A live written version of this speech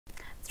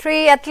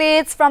3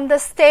 athletes from the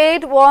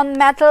state won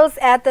medals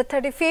at the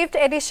 35th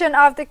edition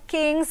of the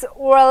King's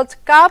World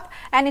Cup,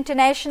 an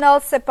international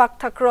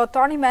Sepaktakraw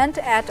tournament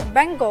at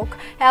Bangkok,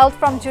 held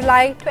from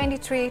July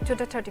 23 to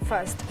the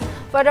 31st.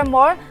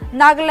 Furthermore,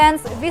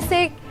 Nagaland's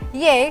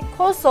Viseyie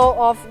Koso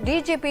of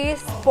DGP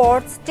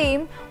sports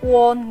team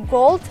won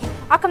gold.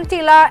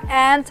 Akumtila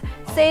and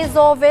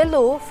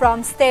Sezovelu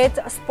from State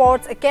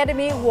Sports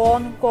Academy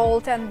won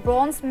gold and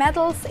bronze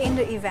medals in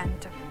the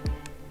event.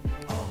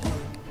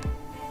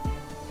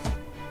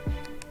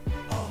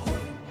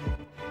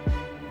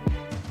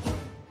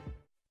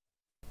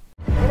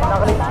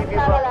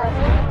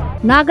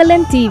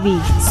 Nagaland TV,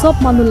 Sop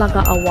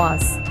Manulaga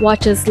Awas.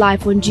 Watch us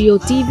live on Geo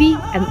TV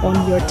and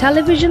on your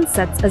television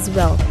sets as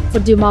well. For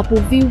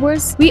Dimapur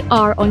viewers, we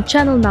are on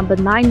channel number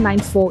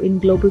 994 in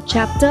Global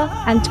Chapter,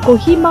 and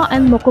Kohima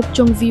and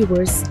Mokokchung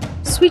viewers,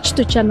 switch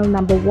to channel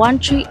number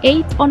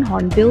 138 on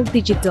Hornbill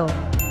Digital.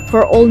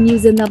 For all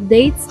news and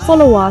updates,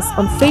 follow us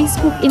on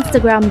Facebook,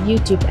 Instagram,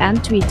 YouTube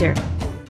and Twitter.